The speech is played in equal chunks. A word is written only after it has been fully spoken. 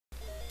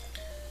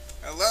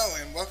Hello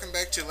and welcome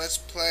back to Let's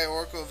Play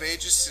Oracle of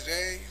Ages.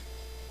 Today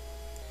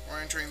we're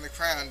entering the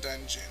Crown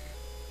Dungeon.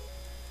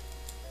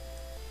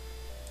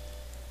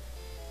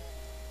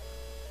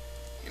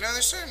 You know,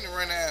 they're starting to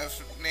run out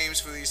of names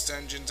for these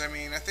dungeons. I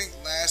mean, I think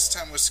last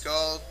time was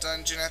Skull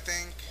Dungeon, I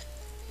think.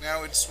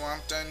 Now it's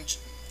Swamp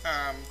Dungeon,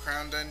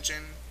 Crown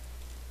Dungeon.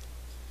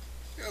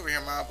 Get over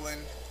here, Moblin.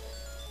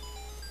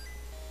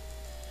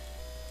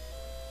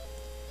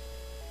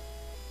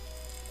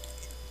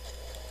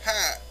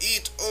 Ha!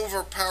 Eat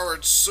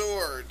overpowered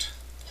sword!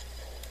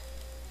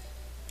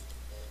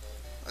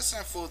 Let's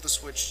not fool with the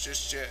switch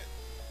just yet.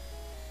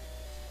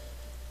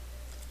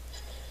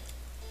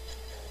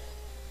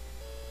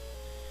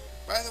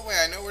 By the way,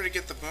 I know where to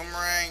get the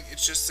boomerang,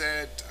 it's just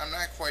that I'm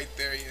not quite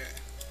there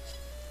yet.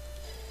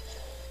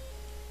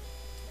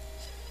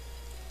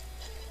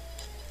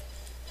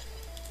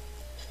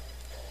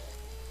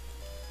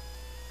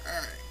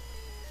 Alright.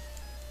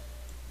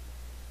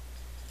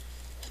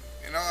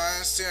 In all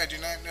honesty, I do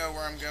not know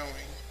where I'm going.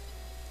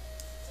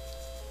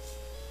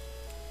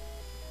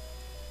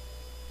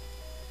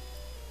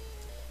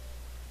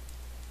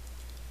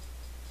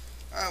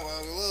 Oh well,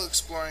 a little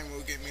exploring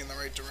will get me in the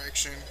right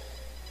direction.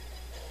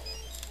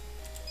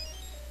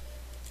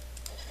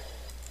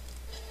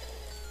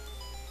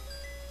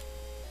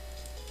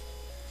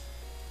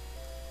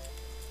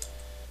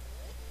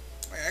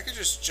 Wait, I could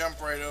just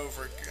jump right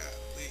over it,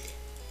 golly.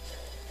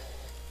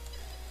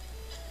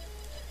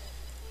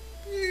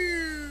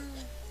 Pew!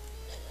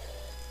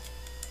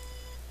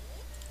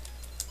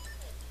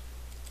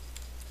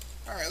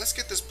 Alright, let's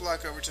get this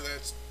block over to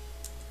that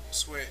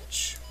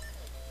switch.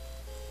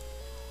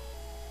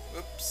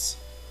 Whoops.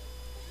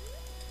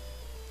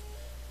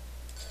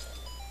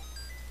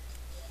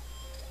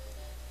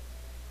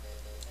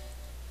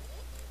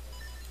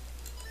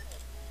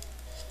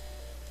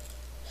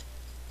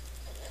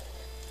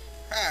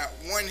 Ha!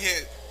 One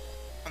hit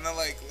on the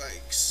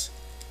legs.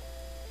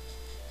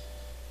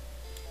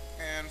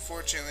 And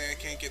unfortunately I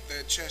can't get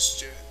that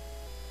chest yet.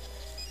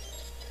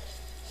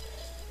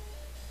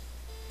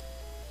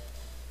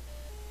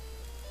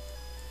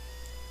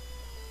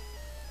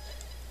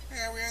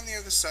 Yeah, we're on the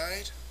other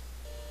side.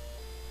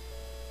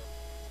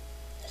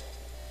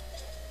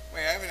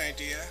 Wait, I have an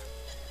idea.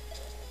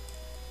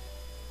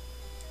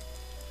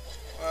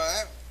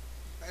 Well,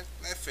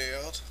 that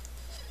failed.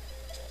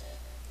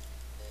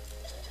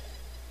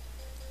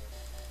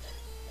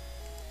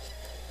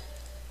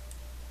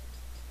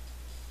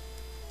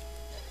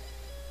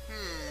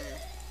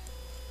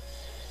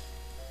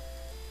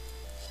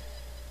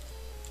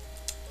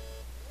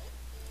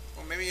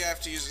 Well, maybe you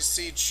have to use a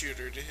seed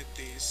shooter to hit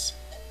these.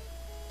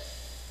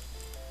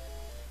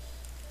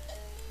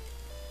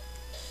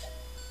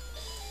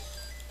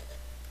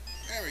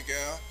 There we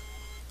go.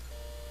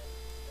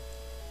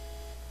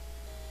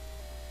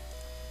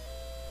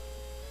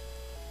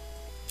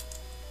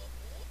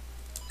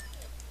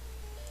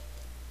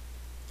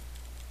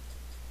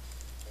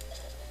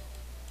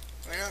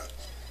 Well,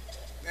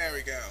 there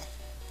we go.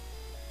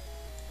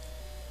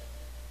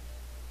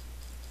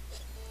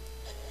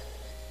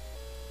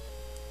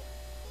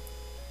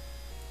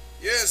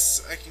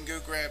 Yes, I can go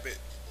grab it.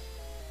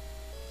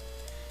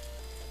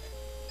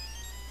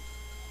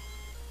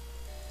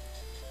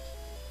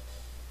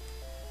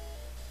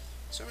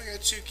 So we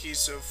got 2 keys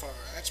so far.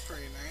 That's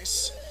pretty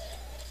nice.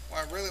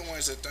 What I really want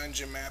is a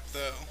dungeon map,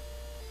 though.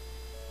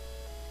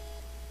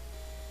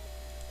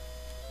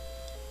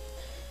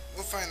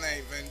 We'll find that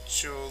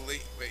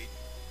eventually. Wait.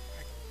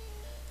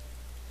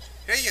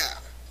 Hey ya!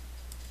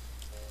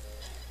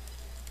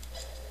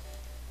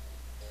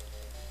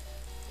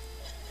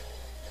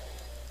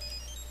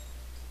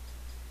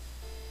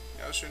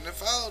 Y'all shouldn't have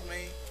followed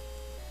me.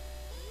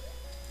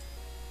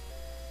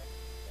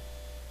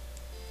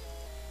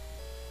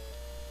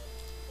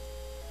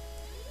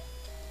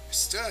 I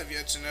still have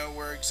yet to know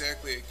where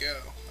exactly it go.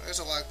 There's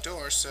a locked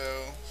door, so...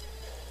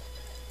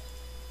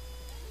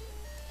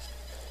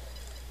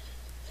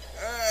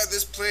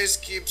 this place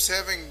keeps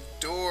having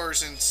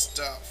doors and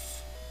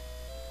stuff.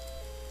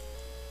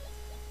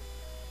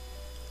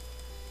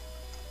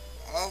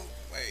 Oh,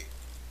 wait.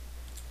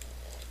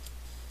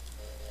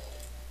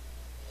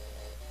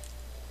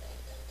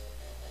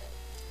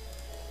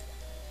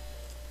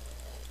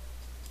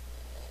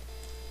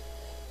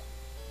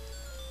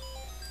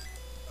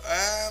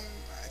 I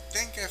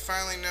think I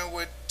finally know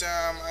what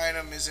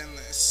item is in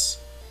this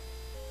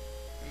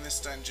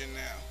dungeon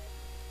now.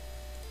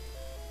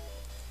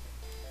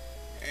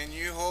 And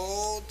you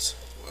hold,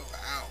 well,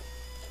 ow,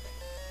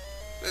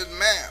 the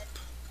map.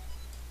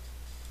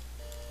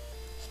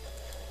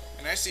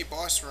 And I see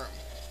boss room.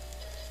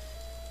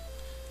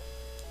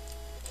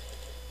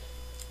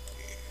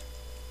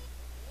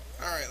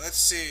 Yeah. Alright, let's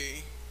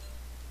see.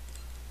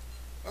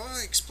 Well,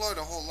 we explored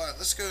a whole lot.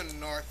 Let's go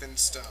north and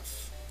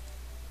stuff.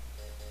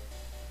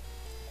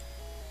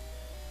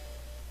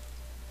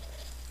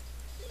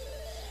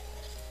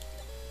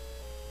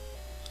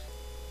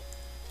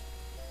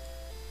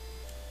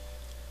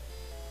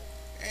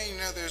 And you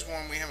know there's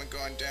one we haven't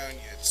gone down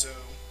yet, so...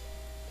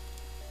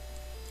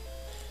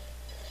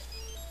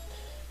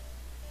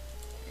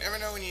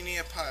 out when you need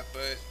a pot,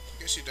 but I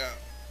guess you don't.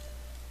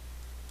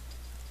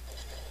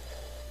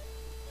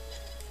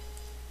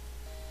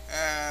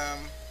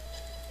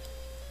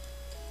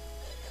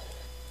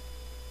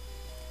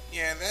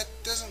 Yeah, that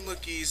doesn't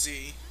look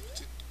easy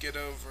to get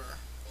over.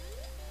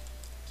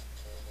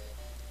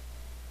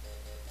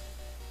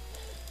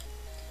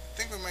 I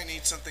think we might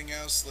need something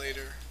else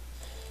later.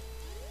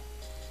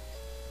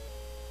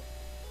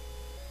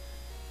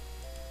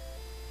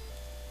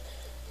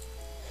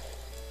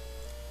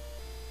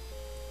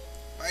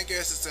 My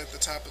guess is at the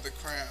top of the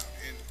crown,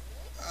 and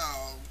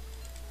oh,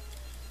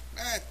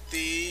 not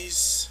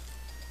these.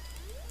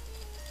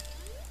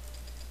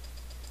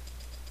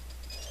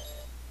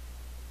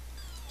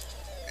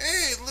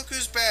 Hey, look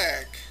who's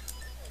back.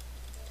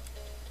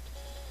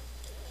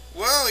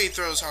 Whoa, he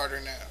throws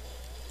harder now.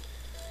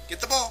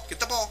 Get the ball, get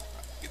the ball.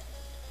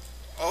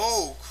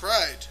 Oh,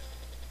 crud.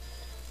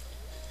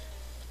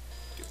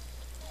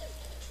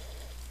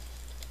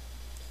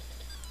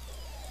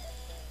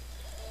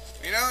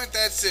 You know what,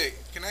 that's it.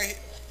 Can I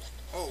hit?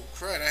 Oh,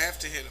 crud, I have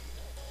to hit him.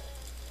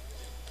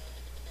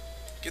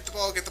 Get the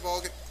ball, get the ball,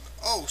 get...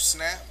 Oh,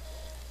 snap.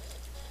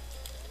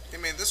 They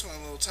made this one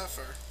a little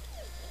tougher.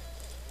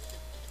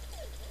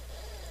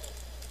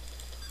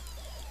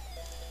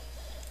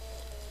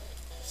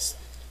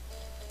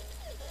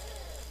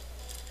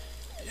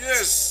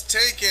 Yes,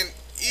 take and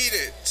eat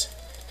it.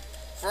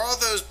 For all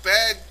those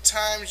bad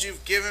times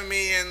you've given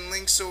me in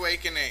Link's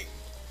Awakening.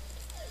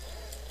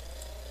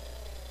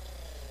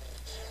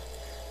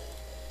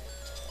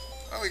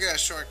 Oh, we got a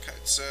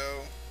shortcut, so...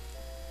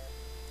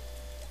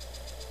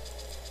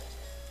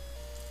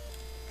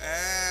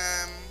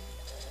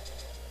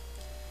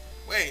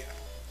 Wait.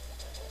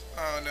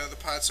 Oh no, the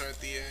pots are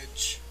at the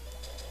edge.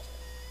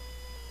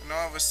 And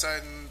all of a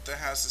sudden, the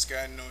house has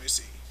gotten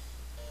noisy.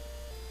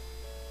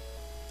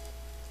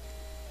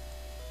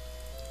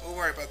 We'll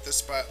worry about this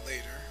spot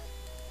later.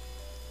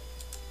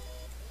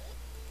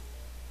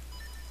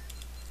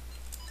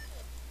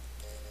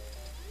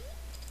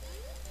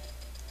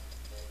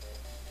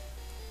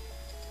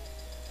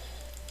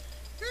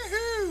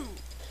 Woohoo!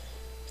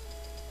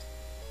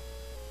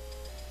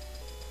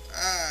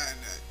 Ah,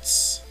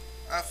 nuts.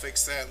 I'll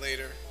fix that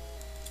later.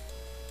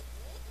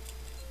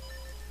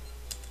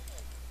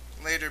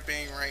 Later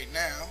being right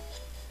now.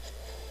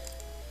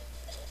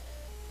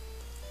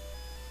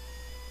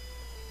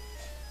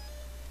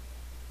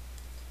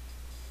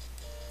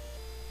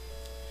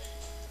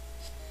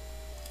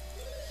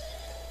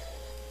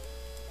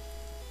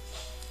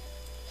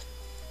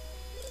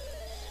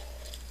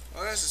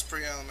 Well, this is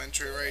pretty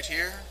elementary right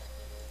here.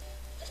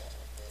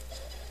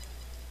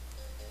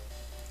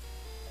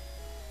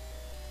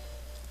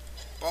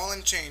 Ball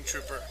and chain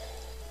trooper.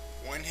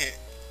 One hit.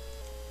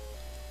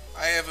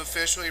 I have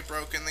officially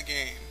broken the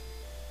game.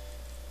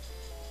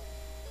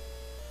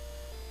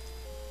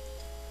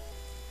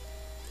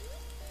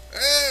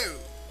 Oh!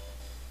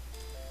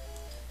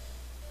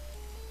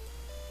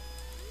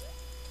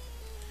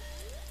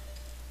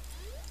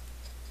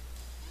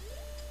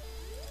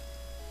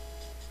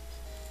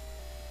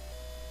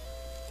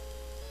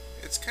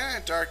 It's kind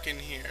of dark in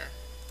here,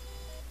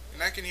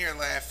 and I can hear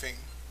laughing.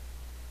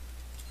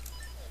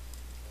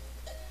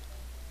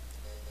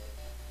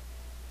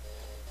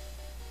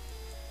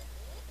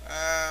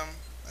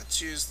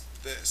 Let's use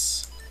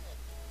this.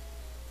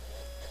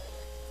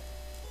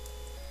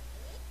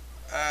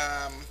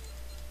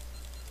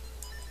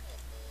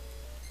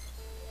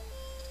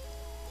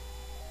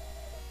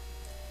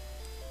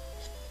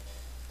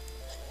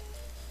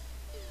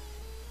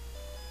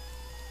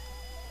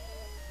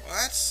 Well,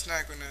 that's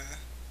not gonna...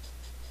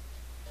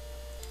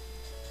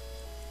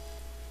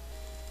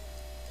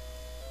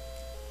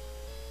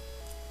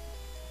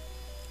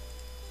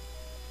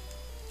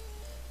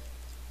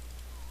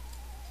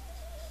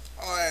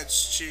 Oh,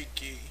 that's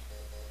cheeky.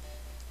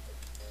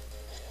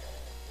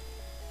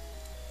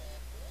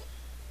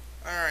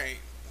 Alright,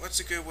 what's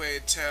a good way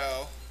to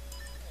tell?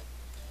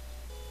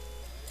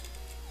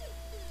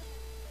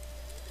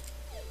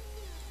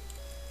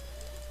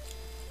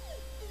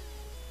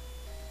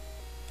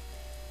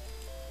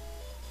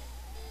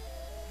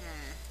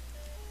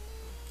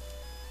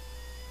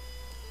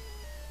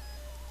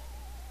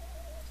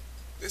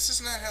 This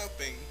is not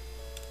helping.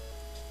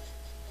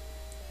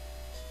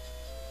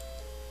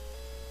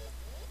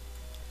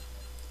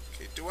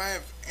 Okay, do I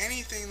have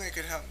anything that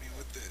could help me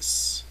with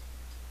this?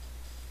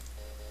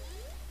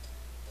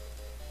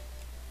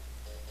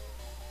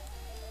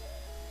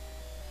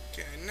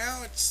 Okay, I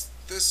know it's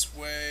this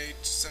way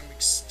to some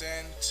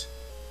extent.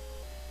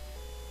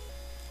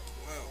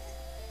 Whoa.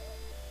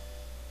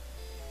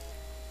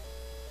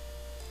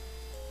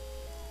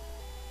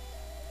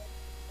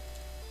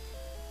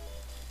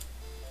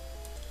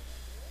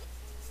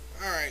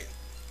 Alright,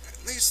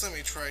 at least let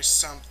me try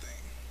something.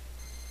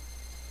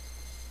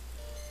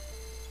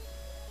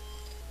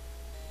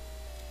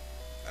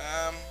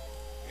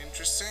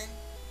 Interesting.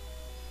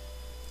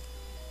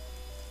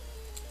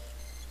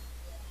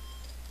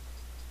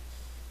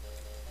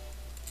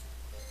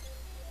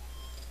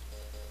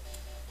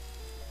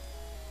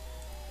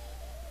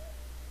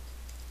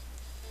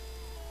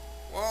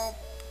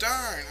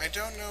 Darn, I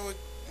don't know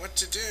what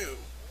to do.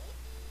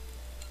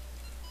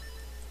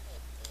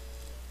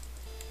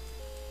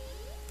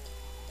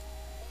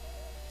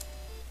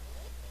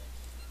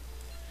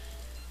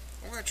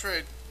 I'm gonna try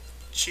to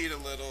cheat a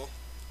little.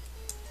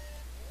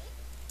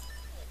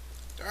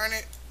 Darn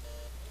it.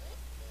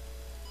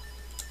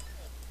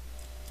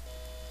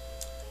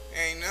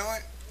 Hey, you know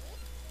what?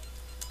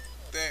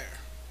 There.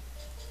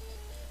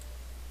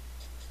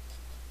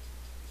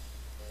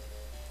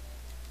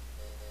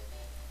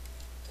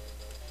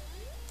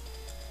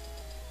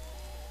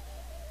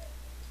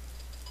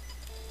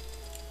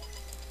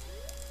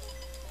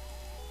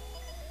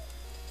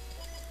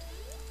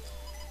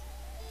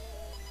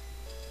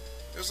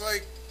 It was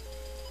like,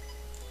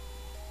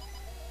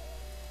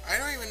 I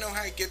don't even know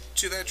how to get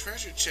to that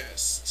treasure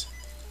chest.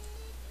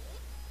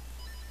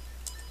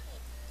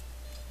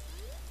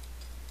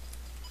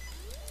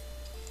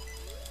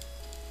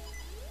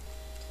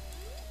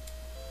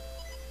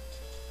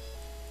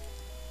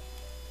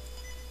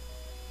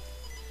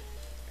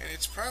 And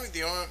it's probably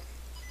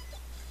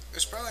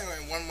there's probably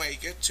only one way to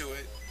get to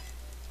it.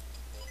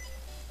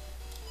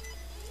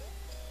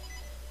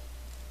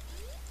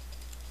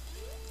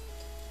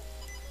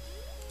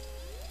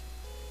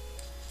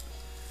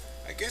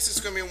 I guess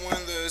it's gonna be one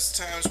of those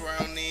times where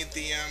I'll need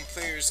the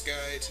player's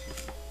guide.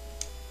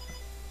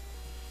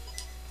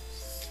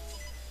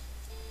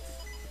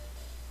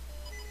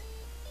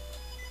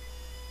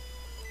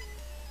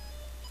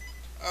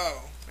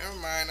 Oh, never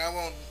mind. I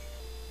won't.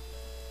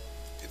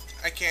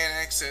 I can't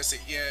access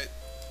it yet.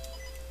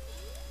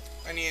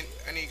 I need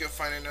to go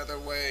find another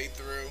way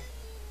through.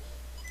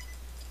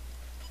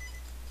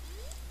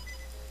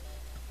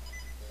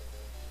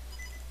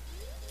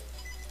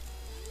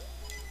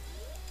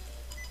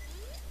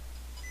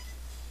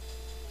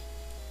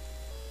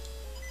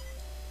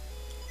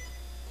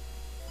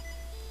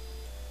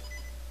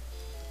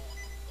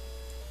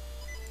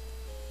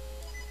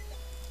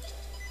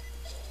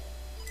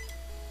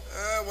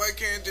 Why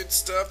can't it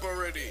stop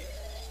already?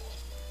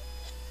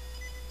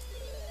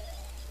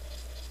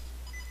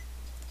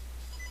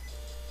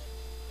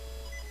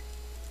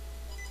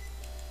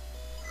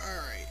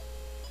 Alright.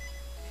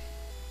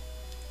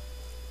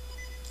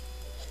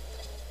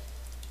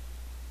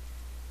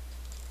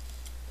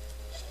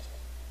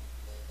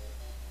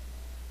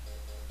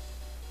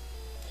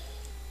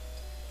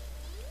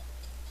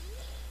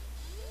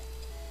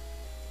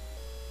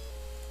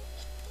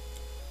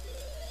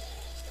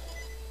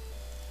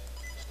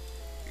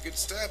 You could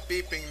stop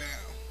beeping now.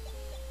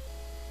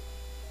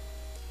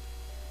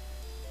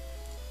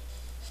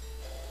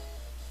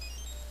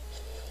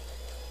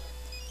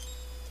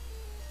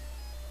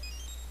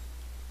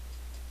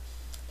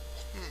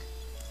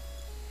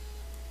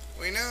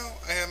 We know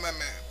I have my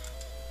map.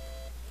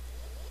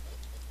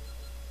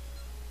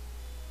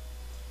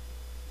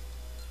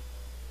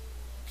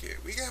 Okay,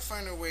 we gotta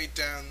find a way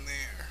down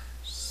there.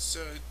 So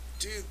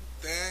do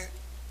that.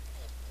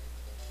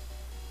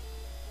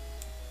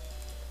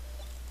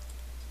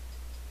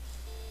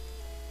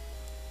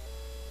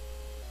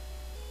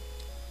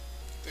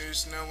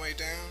 There's no way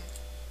down?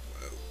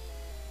 Whoa.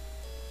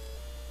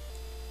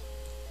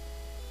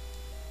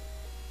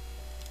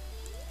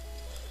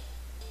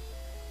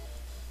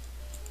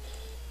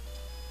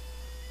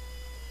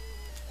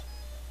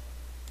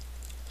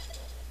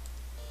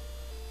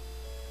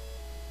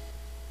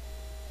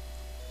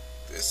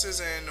 This is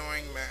an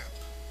annoying map.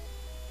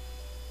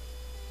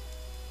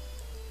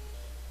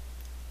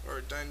 Or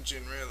a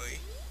dungeon, really.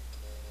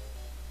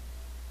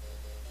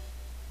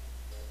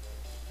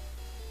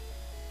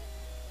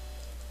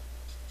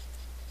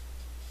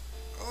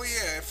 Oh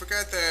yeah, I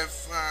forgot that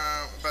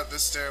about the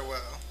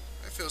stairwell.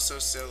 I feel so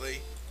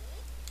silly.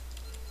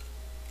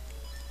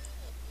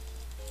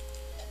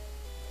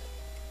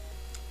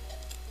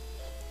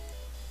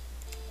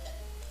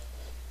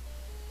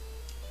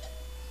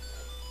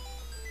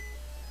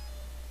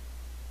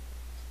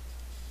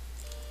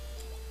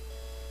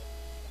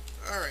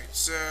 Alright,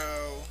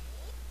 so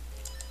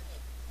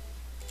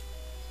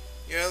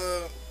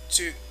yellow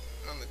two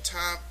on the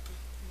top.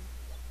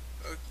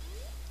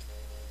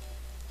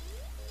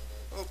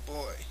 Oh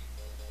boy.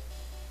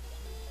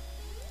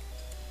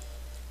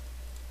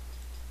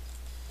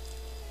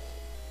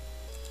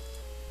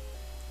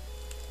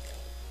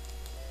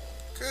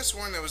 Could have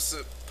sworn there was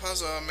a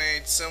puzzle I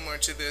made similar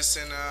to this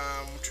in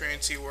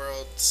Trinity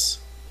Worlds.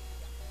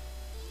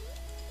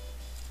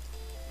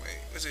 Wait,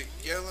 was it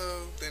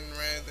yellow, then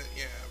red, then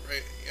yeah,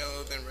 right,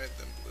 yellow, then red,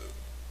 then blue.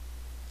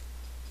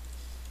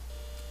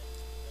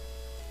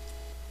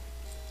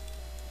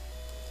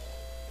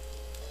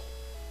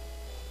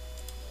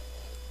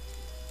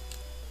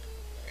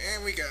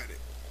 And we got it.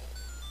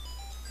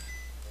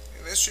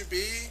 And this should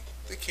be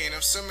the Cane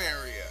of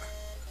Samaria.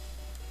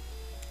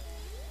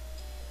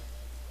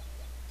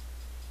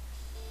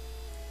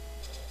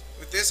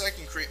 With this I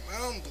can create my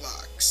own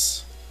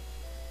blocks.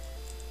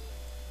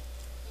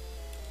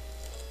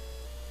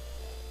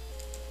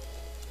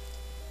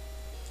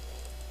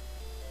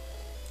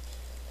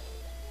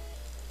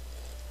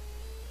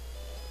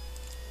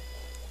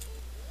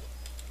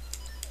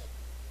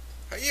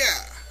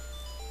 Yeah.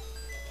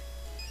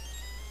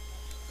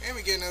 And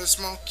we get another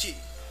small key.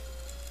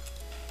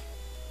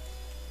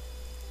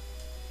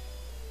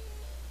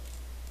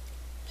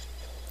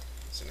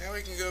 So now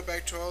we can go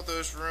back to all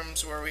those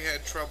rooms where we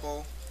had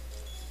trouble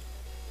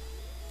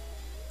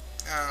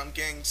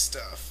getting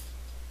stuff.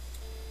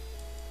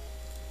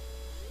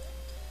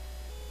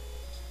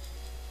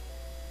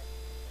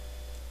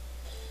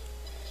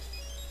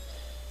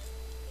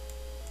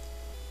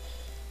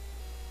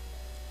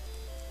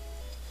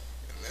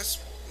 And this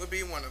would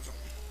be one of them.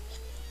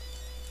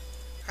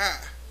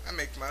 Ha! I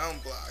make my own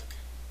block.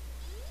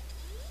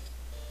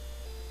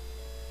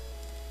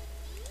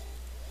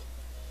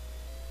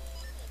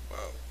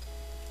 Whoa.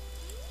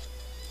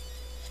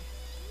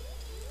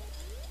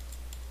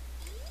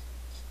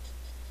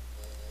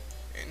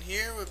 And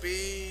here would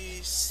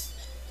be...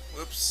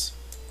 Whoops.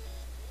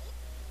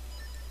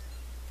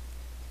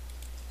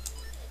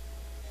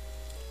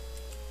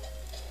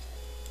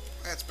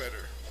 That's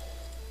better.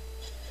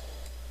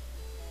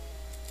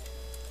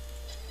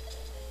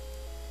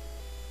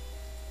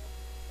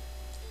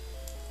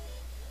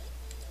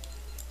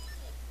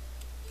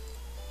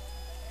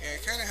 Yeah,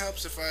 it kind of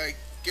helps if I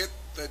get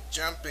the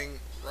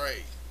jumping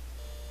right.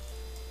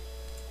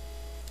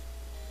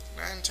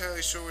 Not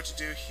entirely sure what to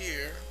do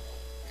here.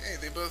 Hey,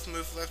 they both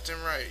move left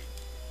and right.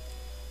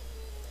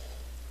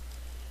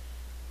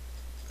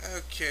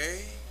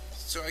 Okay,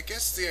 so I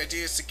guess the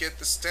idea is to get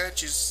the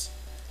statues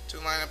to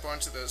line up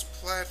onto those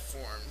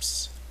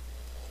platforms.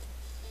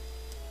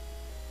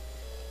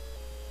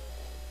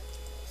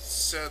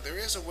 So there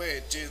is a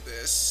way to do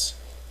this.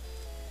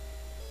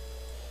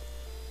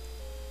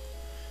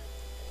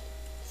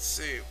 Let's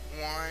see,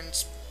 1,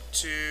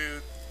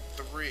 2,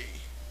 3.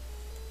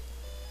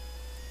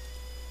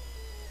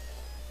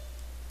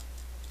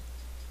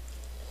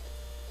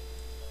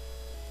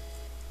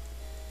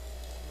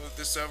 Move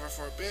this over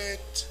for a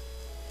bit.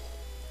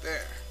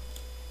 There.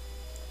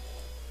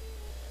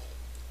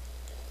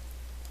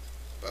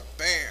 But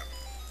bam.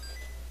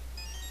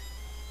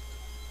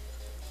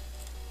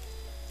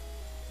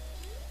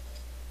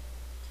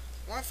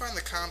 I want to find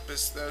the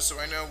compass though, so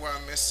I know what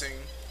I'm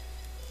missing.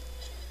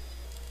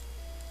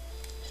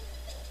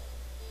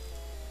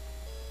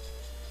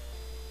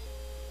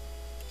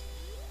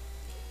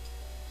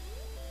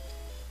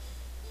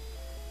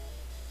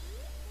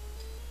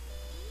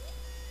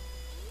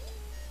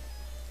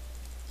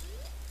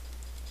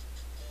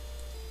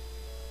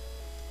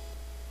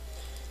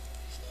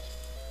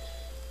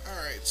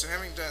 Alright, so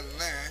having done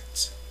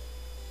that,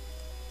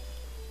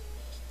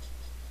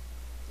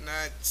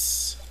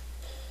 nuts.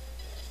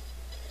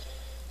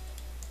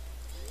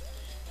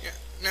 Yeah,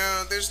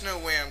 no, there's no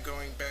way I'm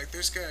going back.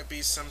 There's gotta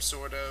be some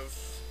sort of...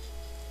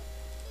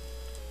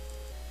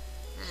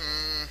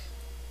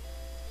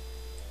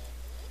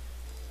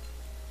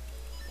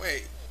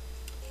 Wait.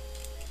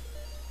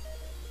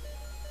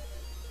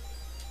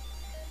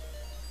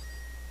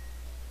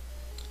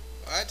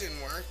 Well, that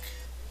didn't work.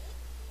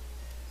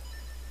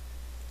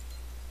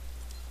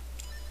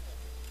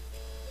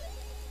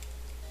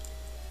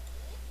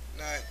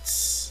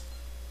 Nuts.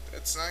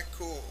 That's not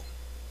cool.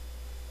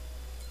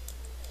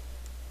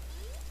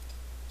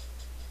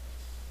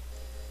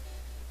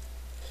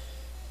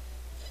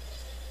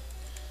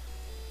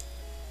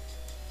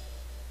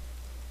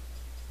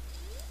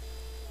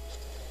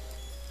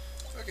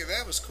 Okay,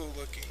 that was cool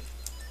looking.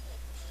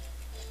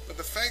 But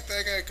the fact that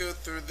I gotta go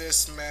through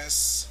this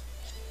mess...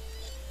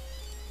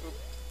 Oop.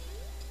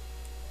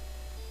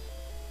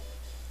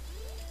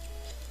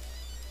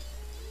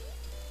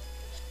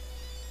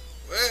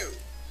 Whoa!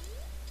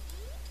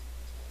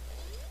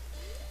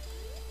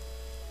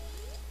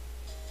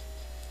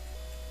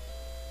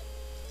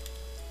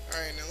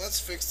 Alright, now let's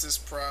fix this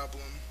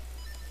problem.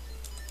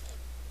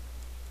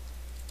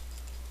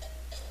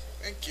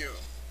 Thank you.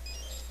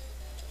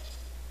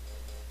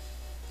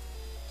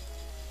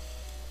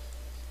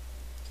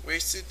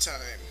 Wasted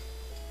time.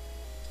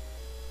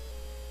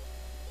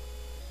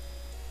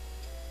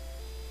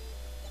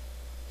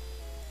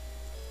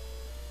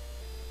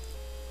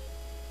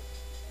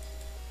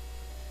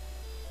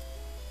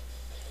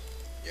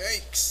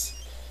 Yikes.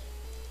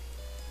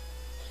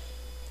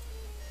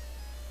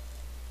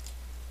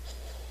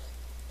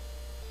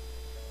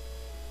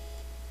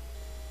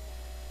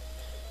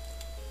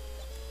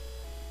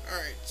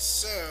 Alright,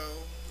 so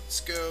let's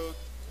go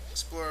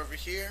explore over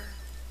here.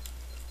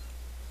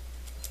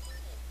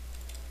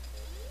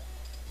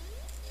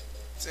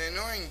 It's an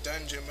annoying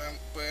dungeon,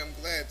 but I'm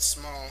glad it's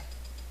small.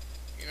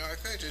 You know, I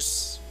could have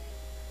just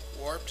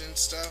warped and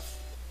stuff.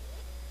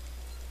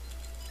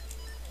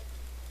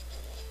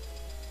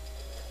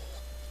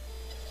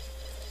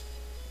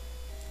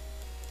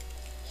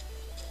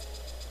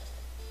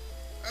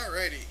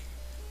 Alrighty.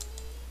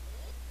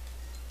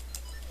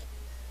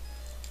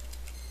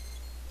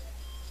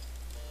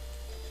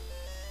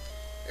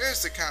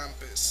 There's the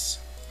compass.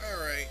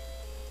 Alright.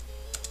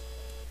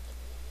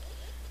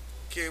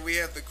 Okay, we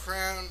have the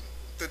crown,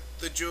 the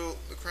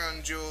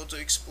crown jewel to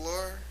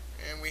explore,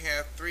 and we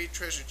have 3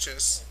 treasure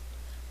chests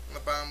on the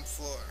bottom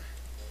floor.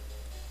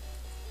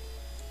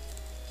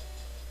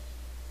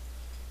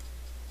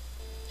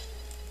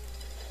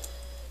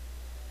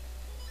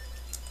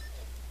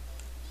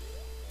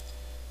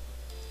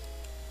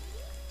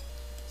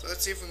 So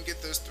let's see if we can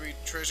get those 3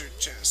 treasure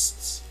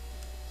chests.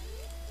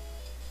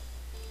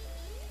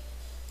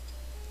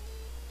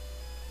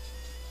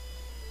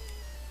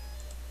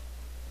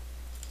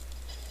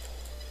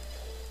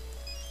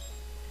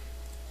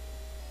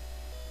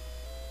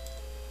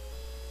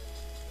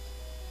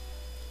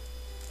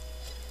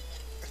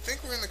 I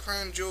think we're in the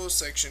Crown Jewels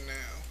section now.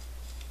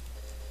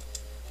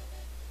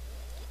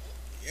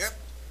 Yep,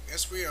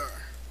 yes we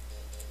are.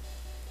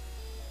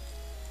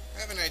 I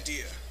have an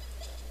idea.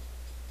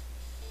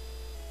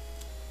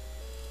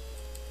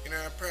 You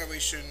know, I probably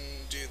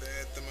shouldn't do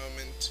that at the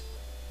moment.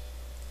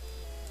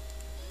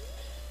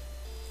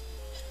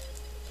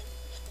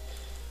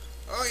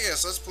 Oh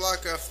yes, let's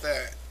block off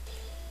that.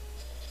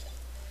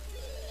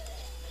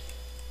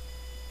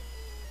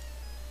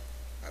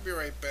 I'll be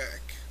right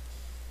back.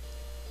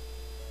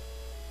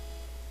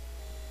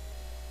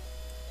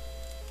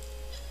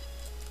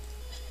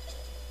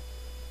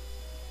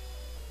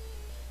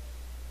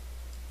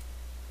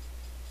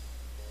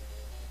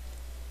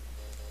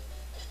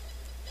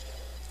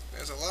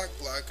 There's a lock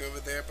block over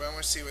there, but I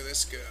want to see where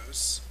this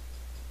goes.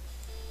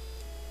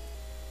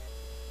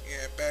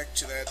 Yeah, back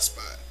to that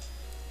spot.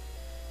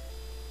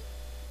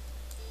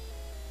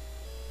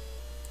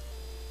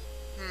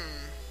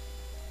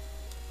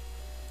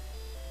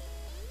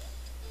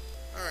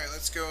 Alright,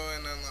 let's go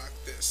and unlock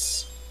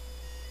this.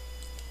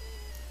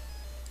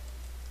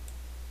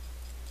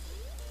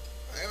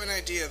 I have an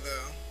idea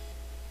though.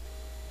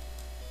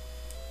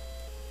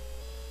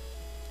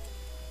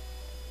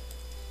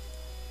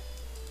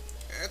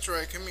 That's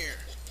right, come here.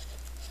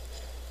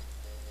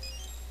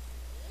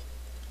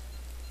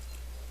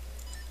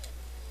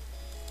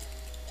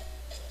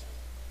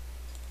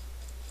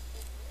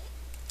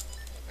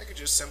 I could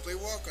just simply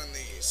walk on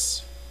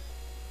these.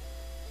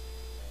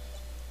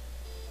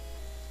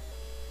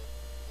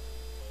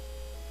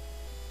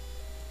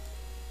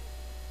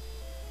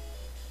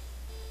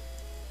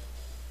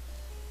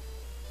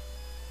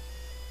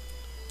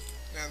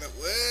 Now that,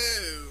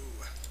 whoa!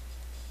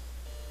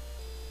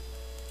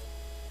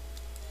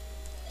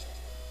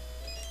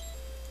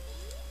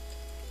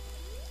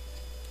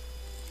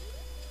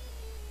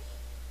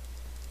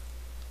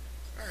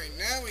 Alright,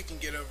 now we can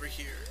get over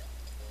here.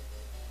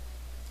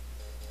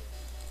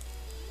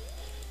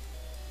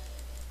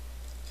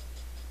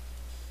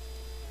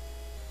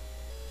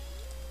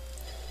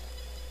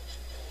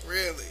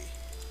 Really?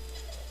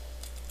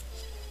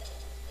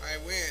 I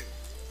win.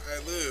 I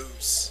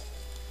lose.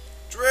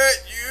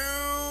 Drat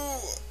you!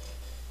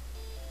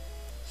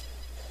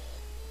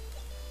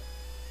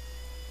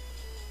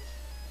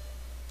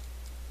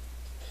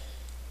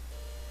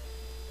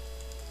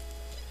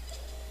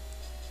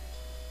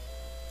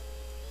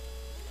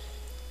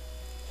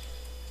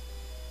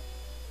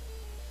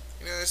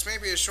 You know, this may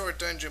be a short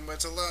dungeon, but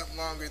it's a lot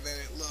longer than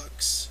it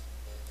looks.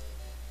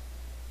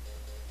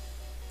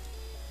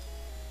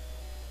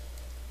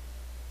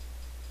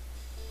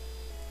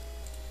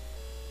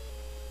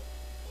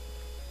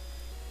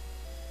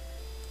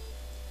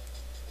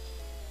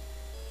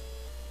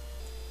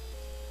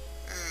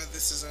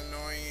 This is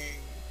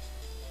annoying.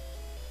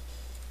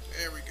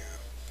 There we go.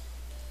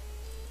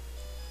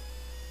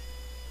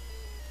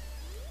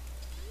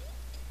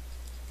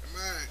 Come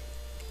on.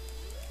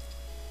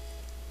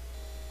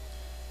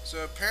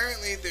 So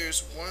apparently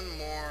there's one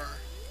more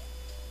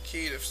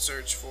key to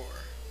search for.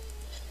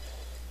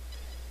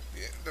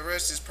 The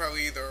rest is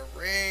probably either a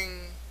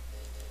ring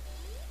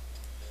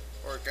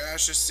or a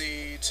gacha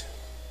seed.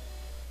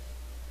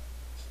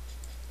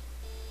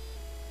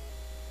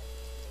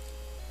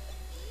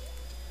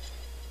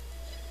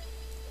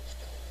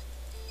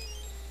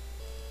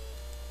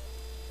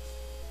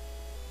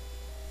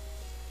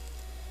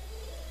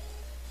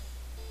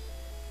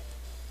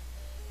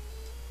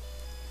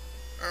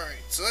 Alright,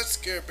 so let's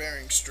get our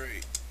bearings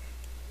straight.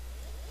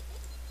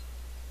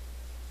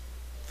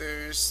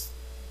 There's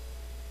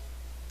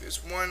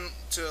one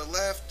to the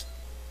left.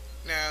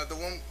 Now the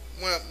one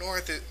up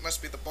north, it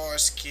must be the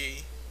boss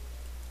key.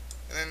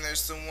 And then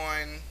there's the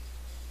one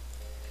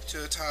to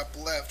the top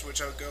left,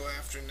 which I'll go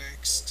after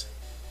next.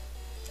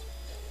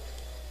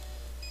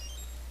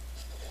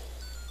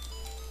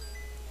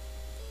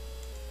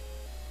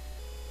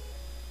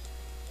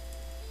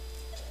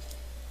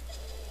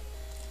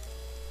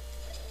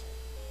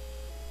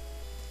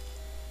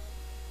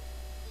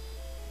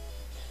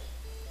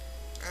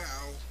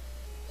 Ow.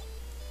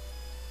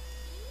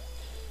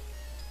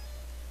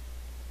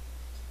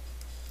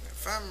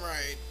 If I'm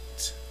right,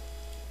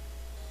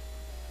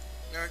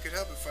 now it could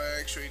help if I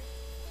actually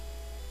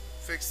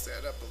fix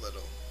that up a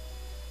little.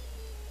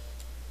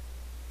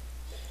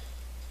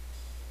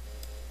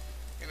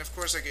 And of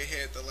course I get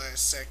hit at the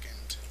last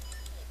second.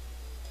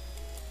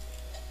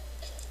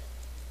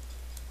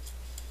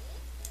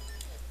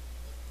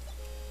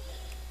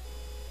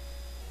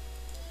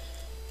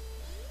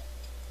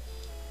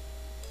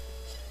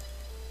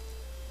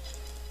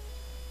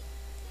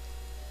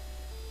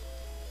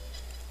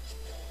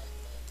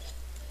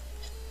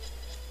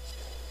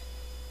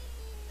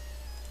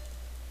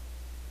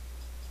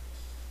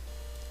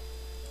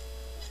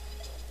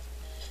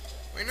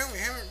 Wait, no, we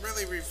haven't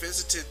really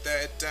revisited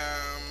that,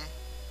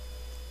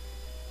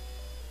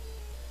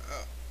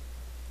 oh,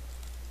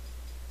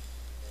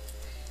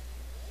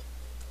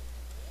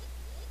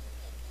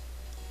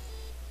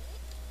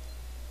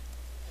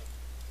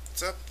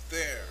 it's up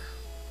there.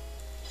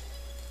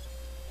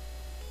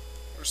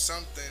 Or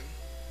something.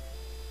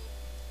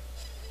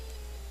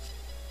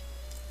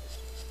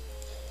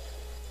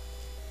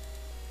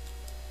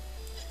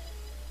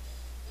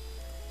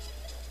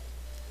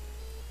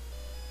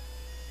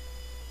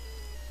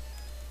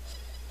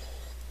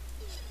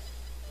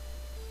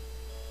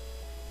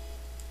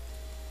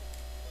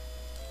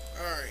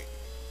 Alright.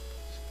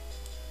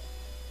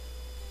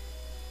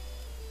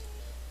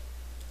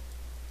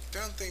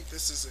 Don't think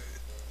this is it.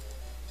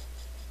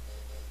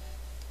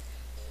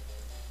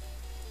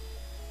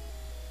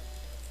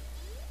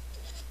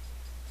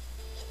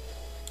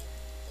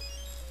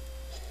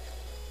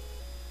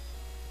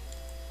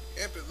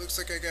 Yep, it looks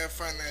like I gotta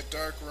find that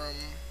dark room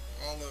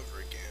all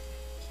over again.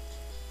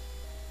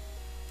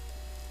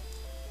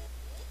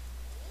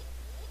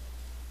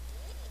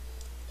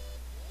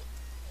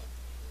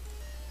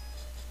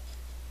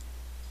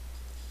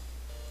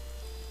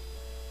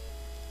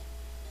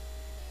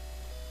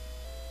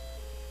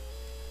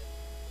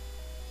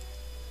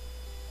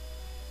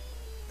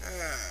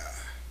 Ah.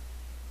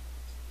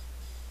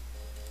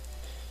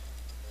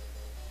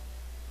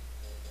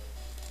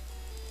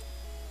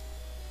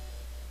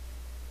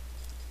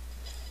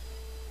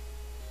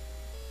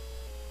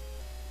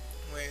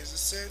 Wait, is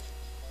this it?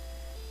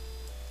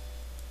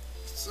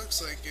 This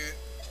looks like it.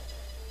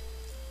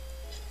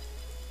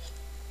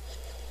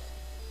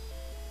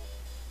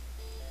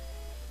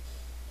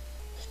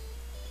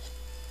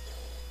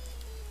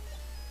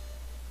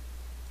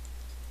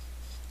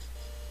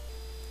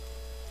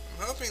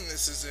 I'm hoping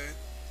this is it.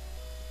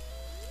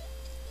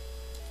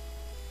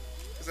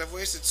 Because I've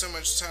wasted so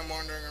much time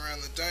wandering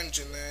around the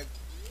dungeon that...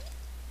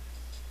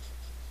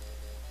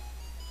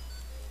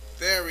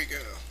 There we go.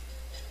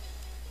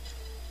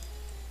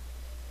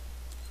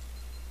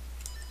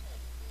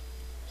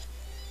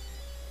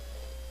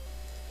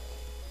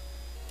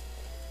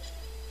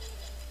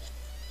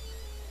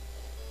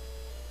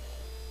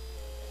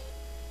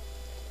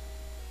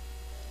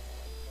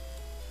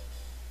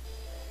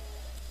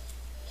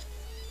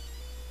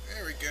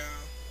 There we go.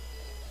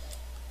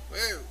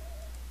 Whoa.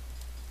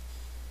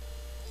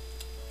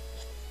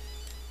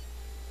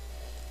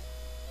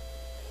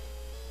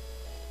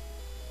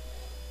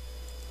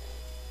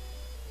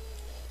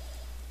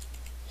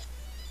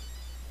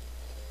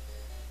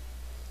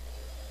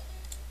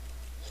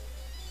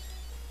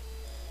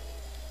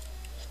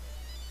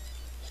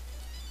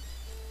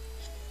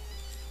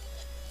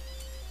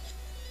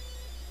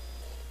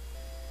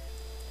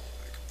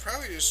 I could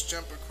probably just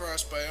jump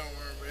across, but I don't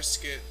want to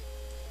risk it.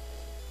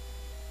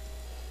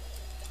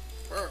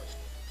 Whoa.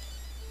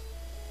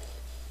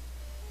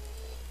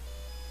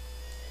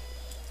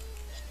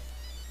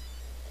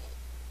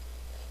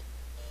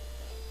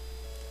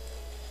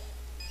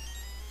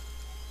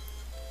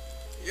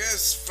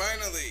 Yes,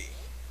 finally!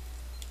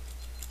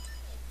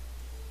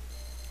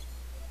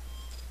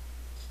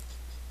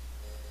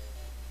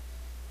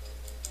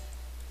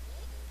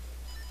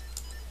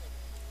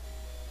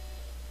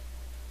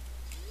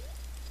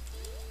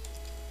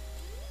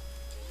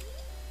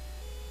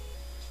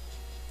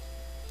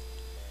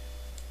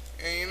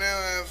 And you know,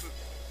 I have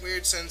a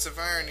weird sense of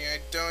irony. I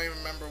don't even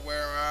remember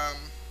where,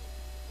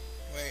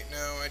 wait,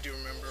 no, I do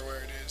remember where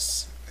it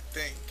is. I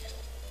think.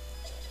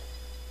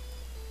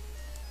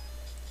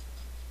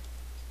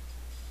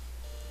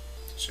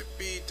 It should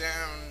be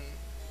down,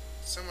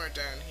 somewhere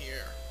down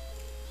here.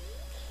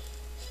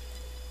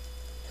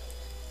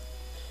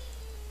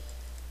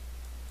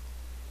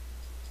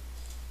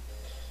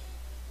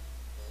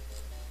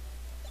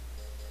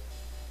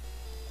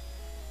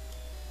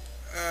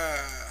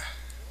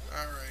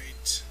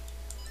 Alright.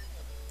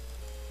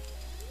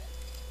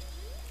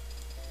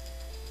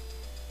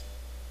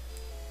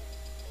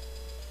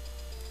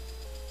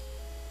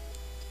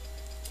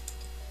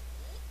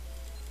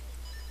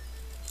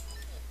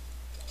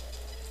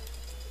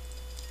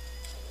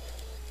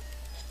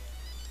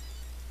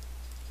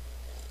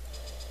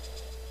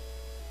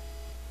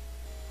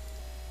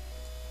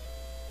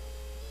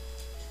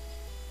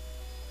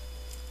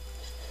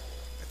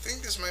 I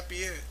think this might be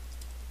it.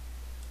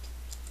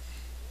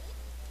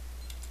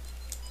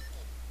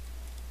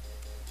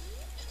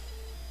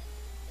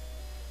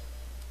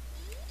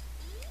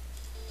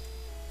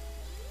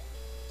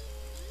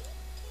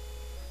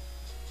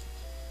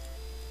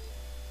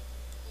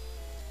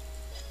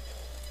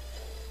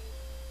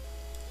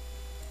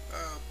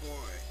 Oh boy.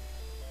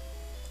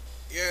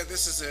 Yeah,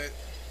 this is it.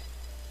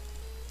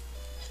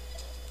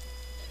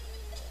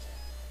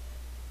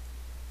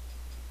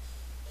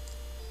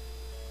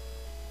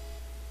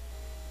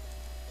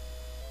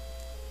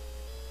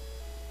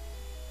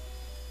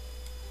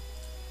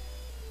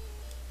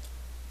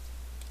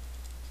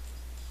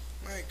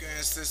 My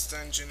goodness, this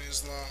dungeon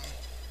is long.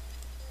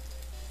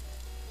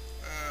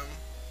 Um,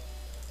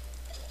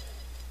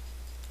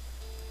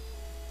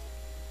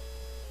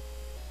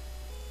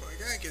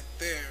 gotta get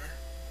there.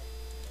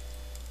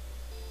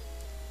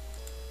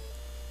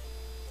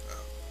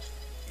 Oh,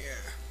 yeah.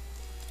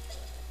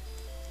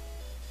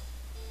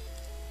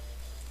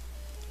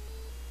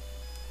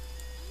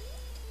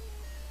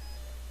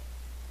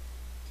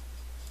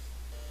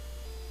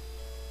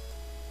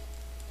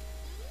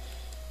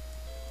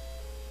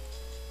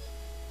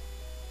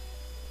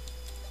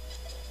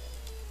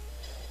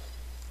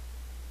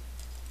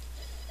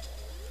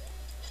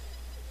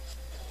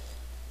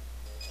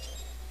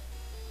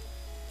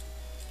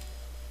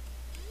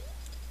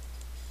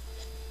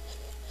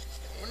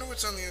 I wonder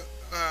what's on the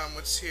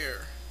what's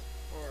here,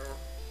 or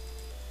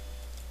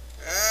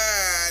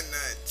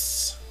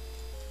nuts.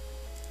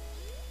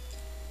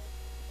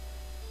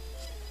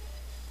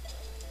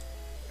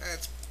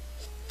 That's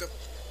the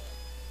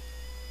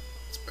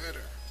it's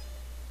better.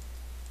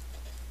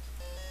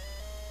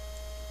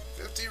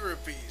 50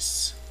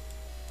 rupees.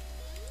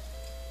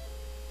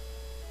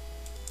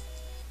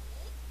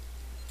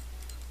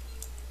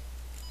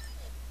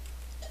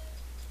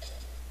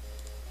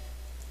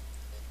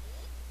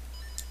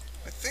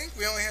 I think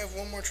we only have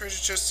one more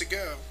treasure chest to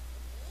go.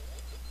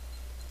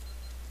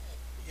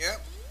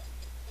 Yep,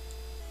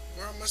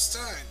 we're almost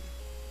done.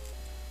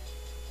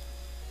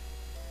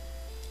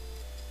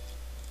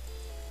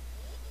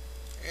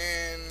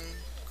 And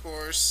of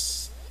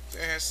course,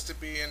 there has to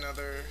be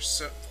another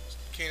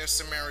Cane of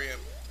Samaria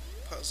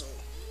puzzle.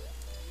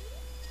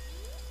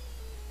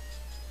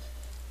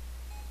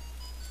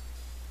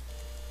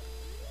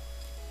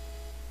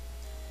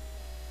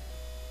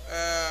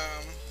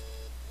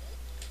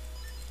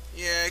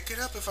 Yeah, it could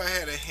help if I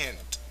had a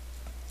hint.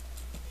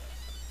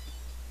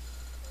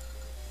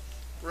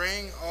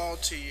 Bring all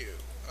to you.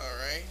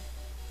 Alright.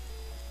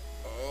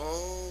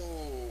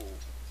 Oh.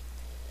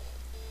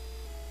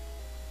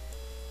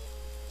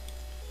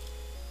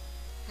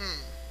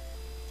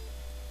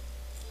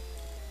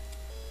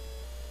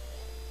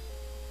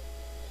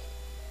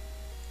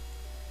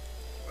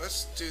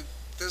 Let's do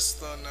this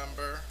little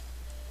number.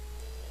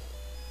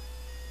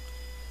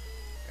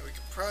 And we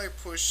could probably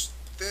push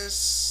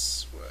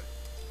this. What?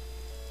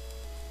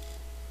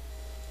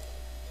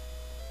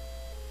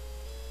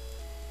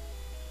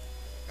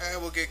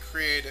 We'll get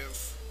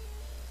creative.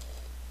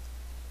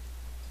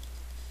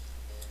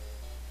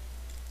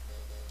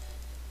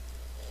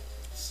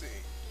 Let's see.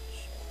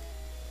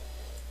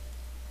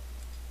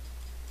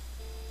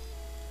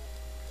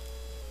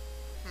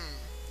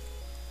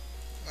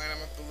 Line them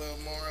up a little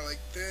more like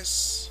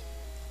this.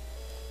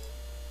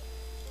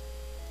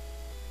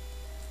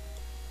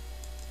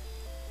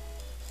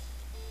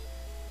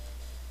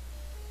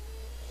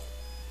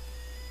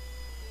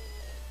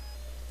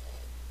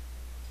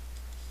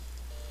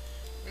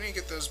 We need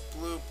to get those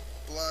blue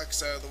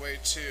blocks out of the way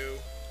too.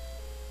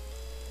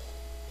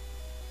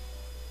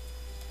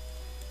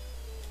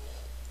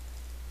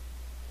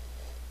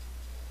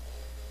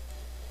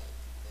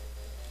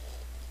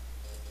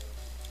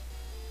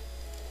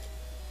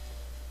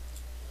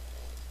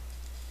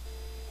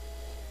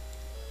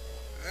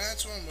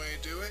 That's one way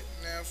to do it.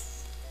 Now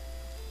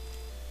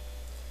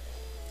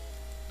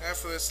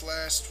for this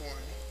last one.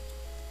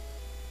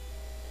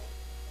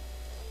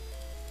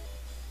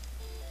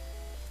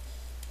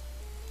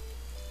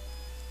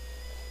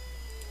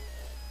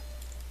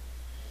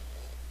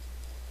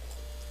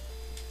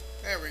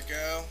 There we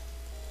go.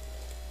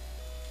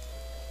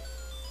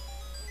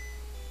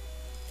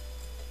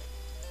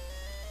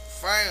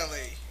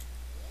 Finally.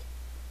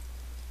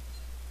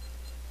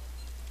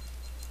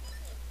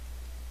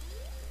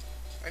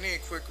 I need a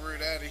quick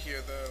route out of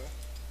here though.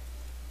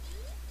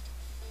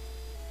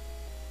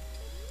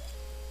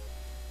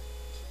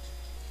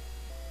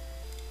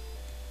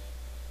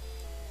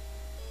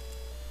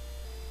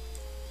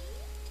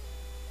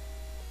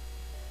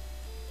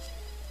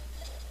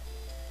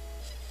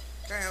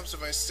 Kinda helps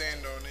if I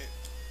stand on it.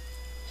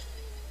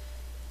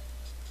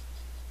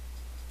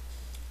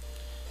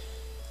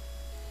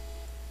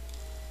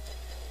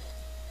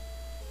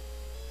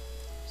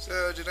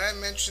 So, did I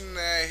mention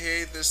that I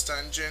hate this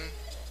dungeon?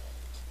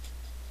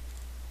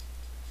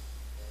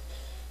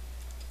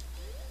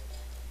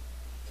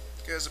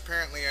 Because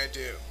apparently I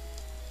do.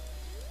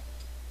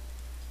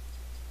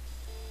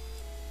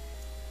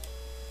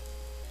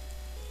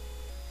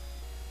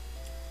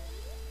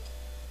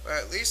 But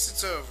at least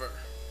it's over.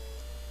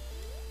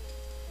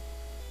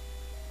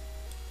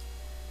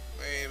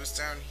 Wait, it was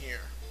down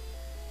here.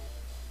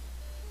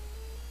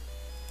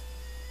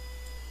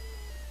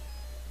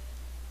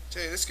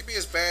 Tell you, this could be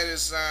as bad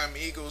as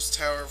Eagle's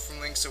Tower from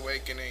Link's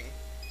Awakening.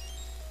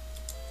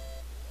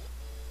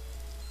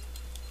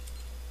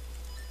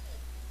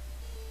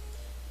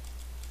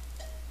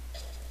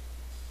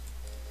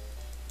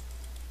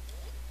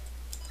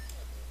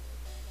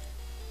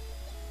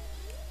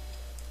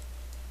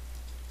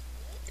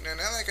 You know,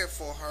 now that I got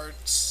full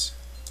hearts,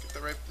 get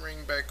the red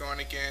ring back on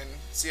again,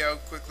 see how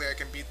quickly I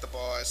can beat the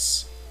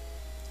boss.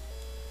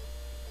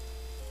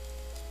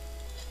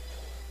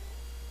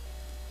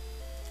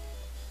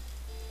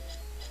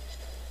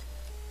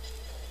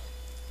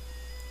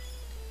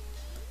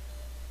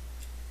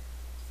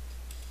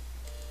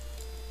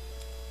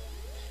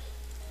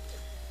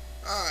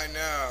 I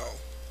know.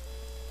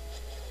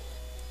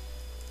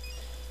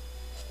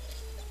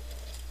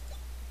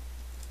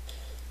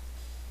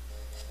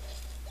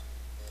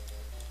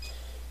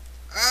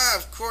 Ah,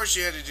 of course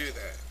you had to do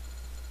that.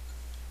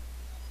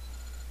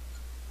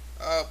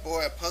 Oh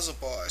boy, a puzzle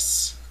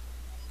boss.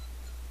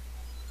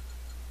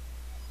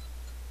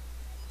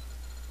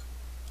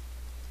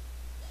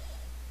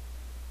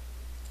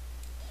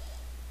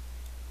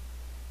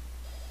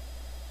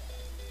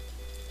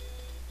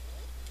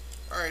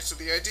 Alright, so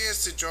the idea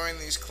is to join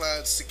these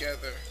clouds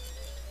together.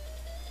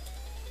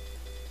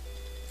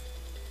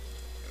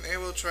 And they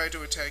will try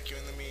to attack you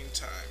in the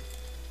meantime.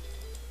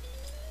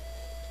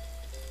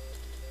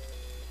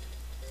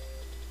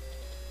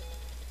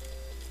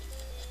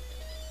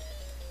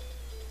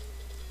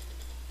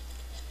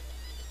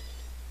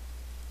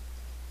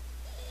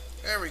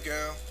 There we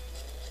go.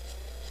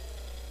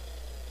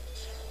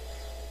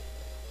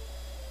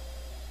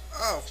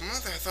 Oh,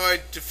 mother, I thought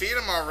I'd defeat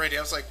him already.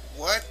 I was like,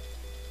 what?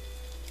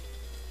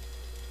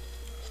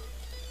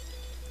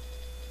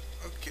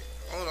 Okay,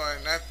 hold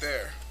on, not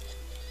there.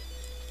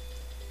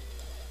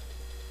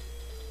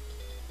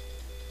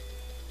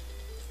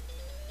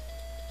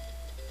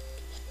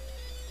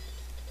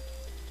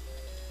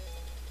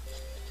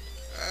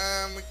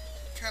 We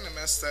kind of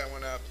messed that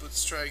one up.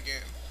 Let's try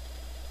again.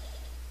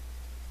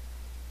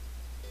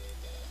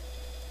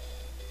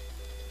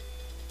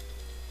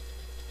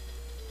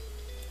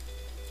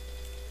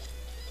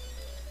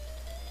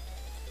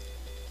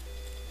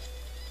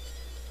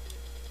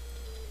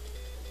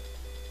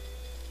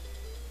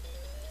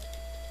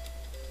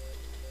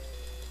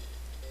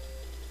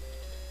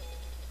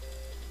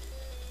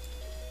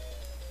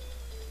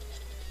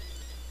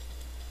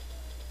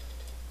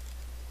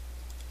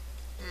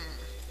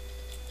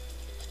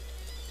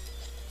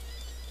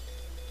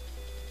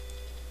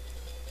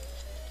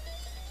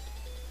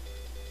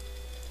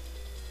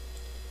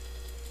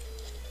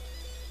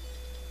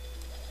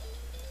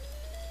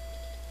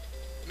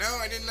 No,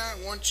 I did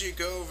not want you to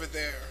go over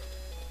there.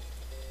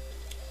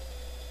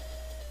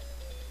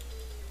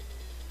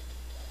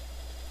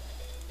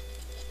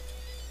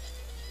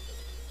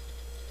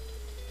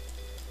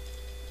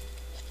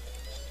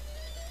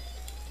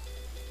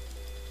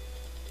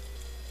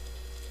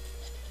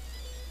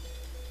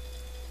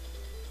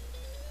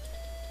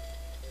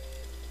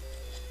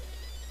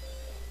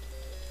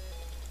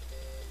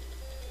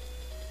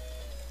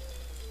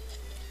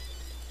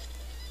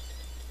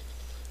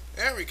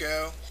 There we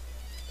go.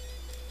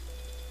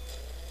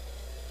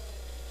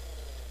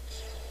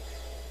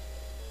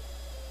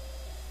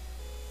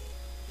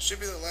 Should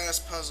be the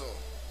last puzzle.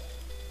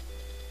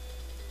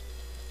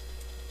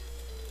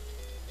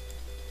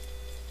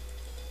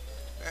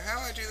 Now how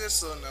do I do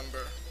this little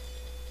number?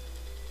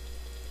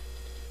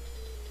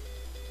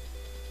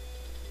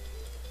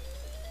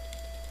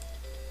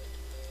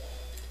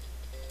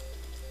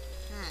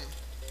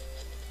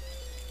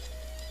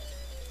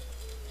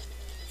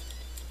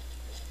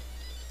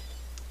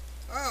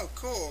 Oh,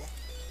 cool.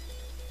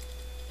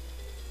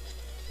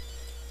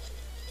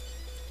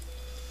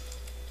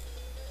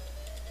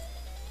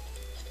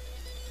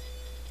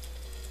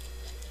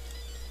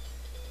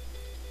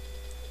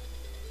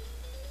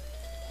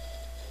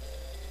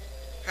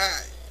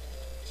 Hi.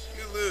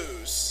 You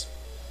lose.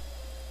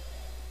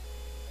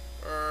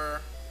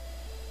 Or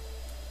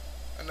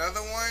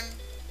another one?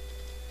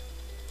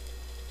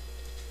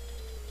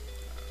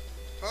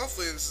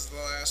 Hopefully this is the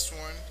last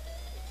one.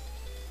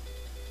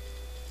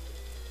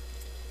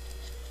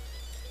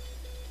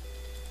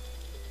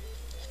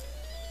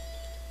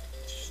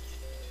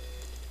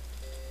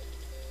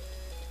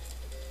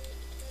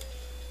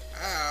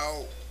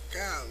 Ow.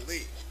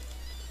 Golly.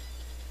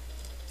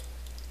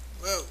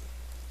 Whoa.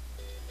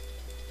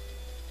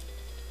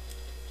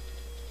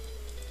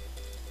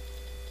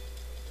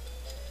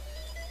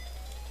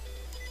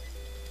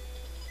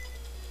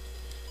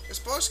 This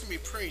boss can be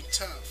pretty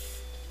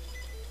tough.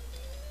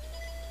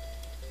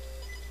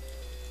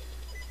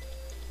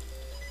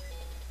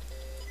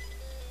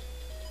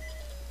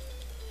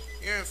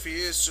 Even if he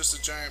is just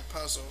a giant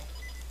puzzle.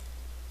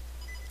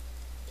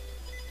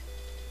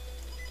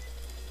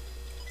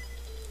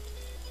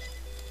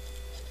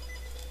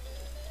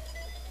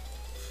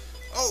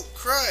 Oh,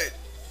 crud!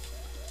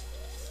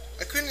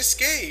 I couldn't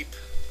escape!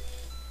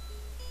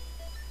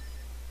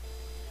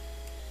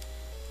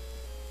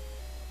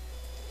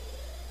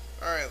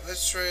 Alright,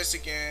 let's try this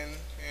again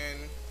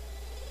and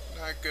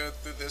not go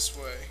through this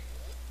way.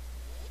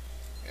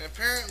 And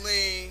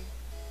apparently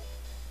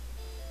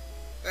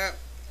that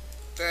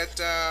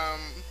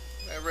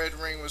red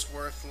ring was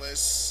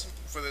worthless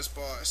for this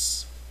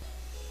boss.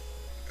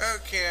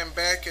 Okay, I'm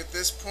back at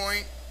this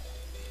point,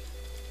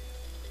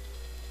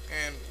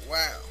 and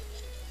wow.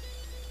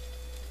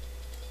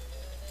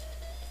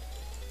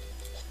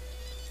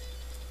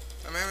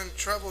 I'm having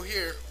trouble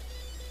here.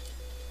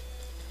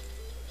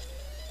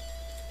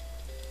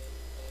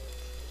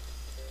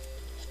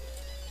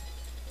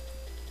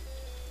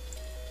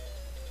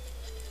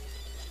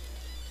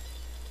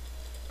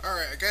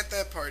 Alright, I got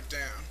that part down.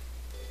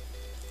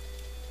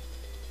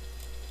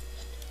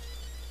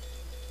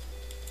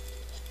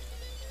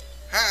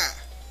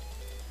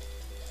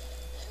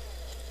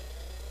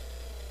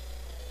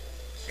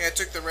 Yeah, it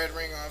took the red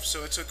ring off,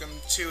 so it took him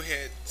 2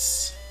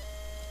 hits.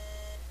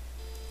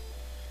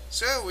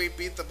 So we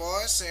beat the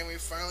boss and we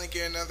finally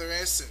get another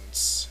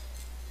essence.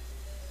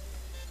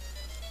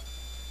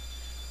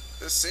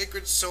 The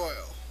Sacred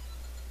Soil.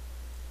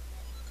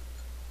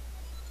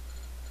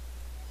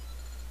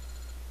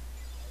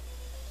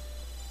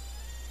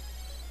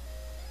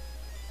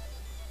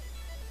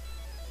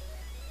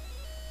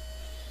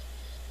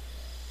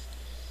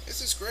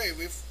 This is great.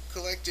 We've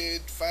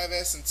collected 5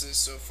 essences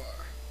so far.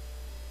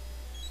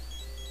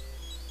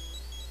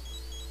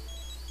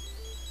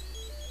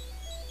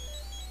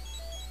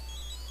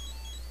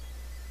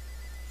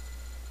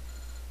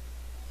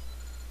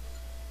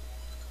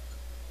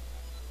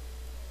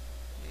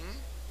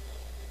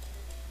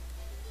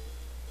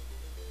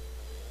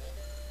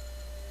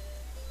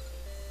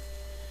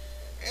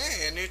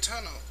 Hey, a new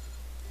tunnel.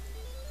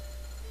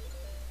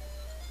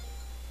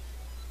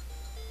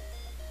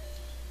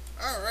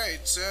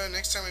 Alright, so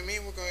next time we meet,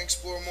 we're going to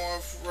explore more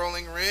of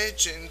Rolling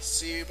Ridge and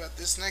see about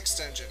this next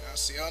dungeon. I'll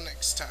see y'all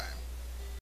next time.